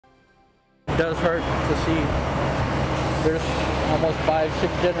does hurt to see. There's almost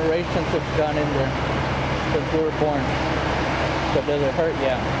 5-6 generations that's gone in there since we were born. So does it hurt?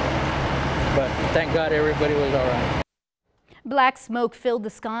 Yeah. But thank God everybody was all right. Black smoke filled the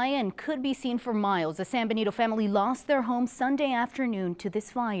sky and could be seen for miles. The San Benito family lost their home Sunday afternoon to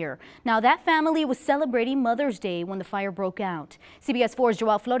this fire. Now that family was celebrating Mother's Day when the fire broke out. CBS 4's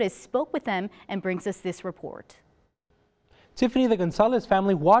Joao Flores spoke with them and brings us this report. Tiffany, the Gonzalez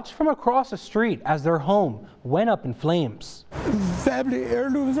family watched from across the street as their home went up in flames. Family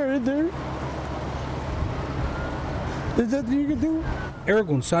heirlooms are in there. There's nothing you can do. Eric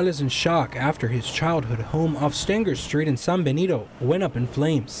Gonzalez in shock after his childhood home off Stenger Street in San Benito went up in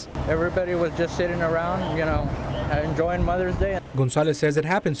flames. Everybody was just sitting around, you know, enjoying Mother's Day. Gonzalez says it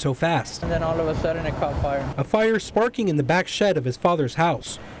happened so fast. And then all of a sudden it caught fire. A fire sparking in the back shed of his father's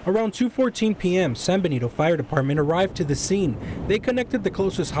house. Around 2:14 p.m., San Benito Fire Department arrived to the scene. They connected the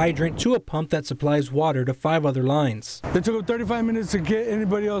closest hydrant to a pump that supplies water to 5 other lines. It took 35 minutes to get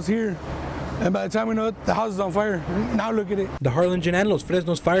anybody else here. And by the time we know it, the house is on fire. Now look at it. The Harlingen and Los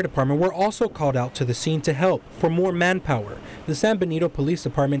Fresnos Fire Department were also called out to the scene to help for more manpower. The San Benito Police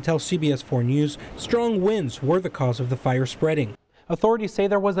Department tells CBS 4 News strong winds were the cause of the fire spreading. Authorities say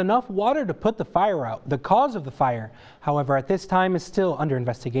there was enough water to put the fire out. The cause of the fire, however, at this time is still under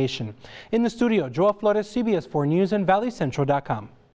investigation. In the studio, Joao Flores, CBS 4 News and ValleyCentral.com.